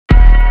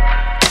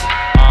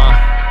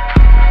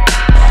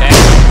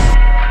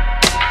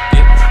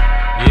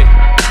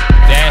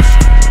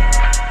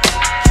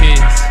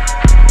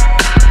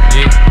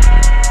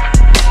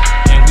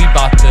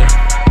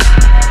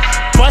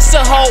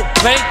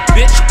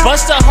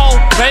bust the whole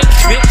bank,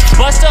 bitch,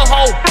 bust the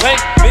whole bank,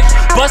 bitch,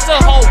 bust the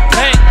whole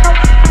bank,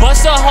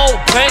 bust the whole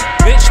bank,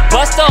 bitch,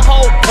 bust the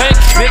whole bank,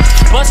 bitch,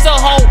 bust the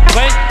whole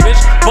bank,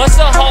 bitch, bust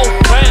the whole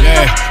bank.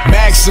 Yeah,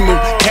 maximum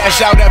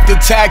cash out after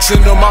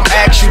taxing them. I'm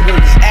actual,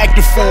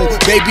 active fool,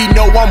 baby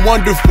know I'm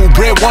wonderful,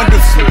 bread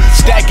wonderful.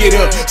 Stack it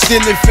up,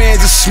 stealing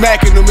fans and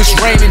smacking them. It's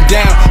raining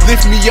down,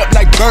 lift me up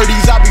like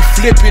birdies. I be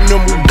flipping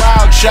them with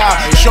wild child.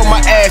 Show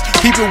my ass,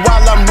 keep it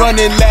while I'm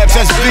running laps.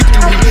 That's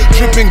victory.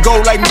 Dripping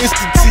gold like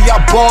Mr. T. I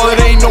ball,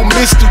 it ain't no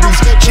mysteries.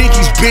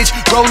 Chickies, bitch,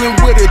 rolling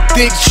with a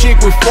thick chick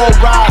with 4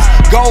 rides.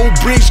 Gold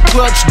bricks,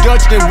 clutch,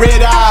 Dutch, and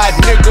red eyed,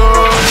 nigga.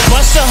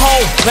 Bust the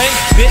whole bank,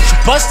 bitch,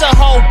 bust the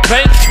whole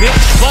bank, bitch,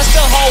 bust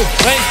the whole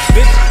bank,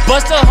 bitch,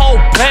 bust the whole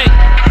bank,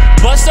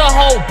 bust the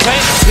whole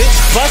bank, bitch,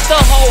 bust the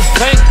whole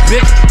bank,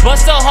 bitch,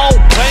 bust the whole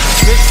bank,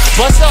 bitch,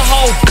 bust the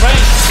whole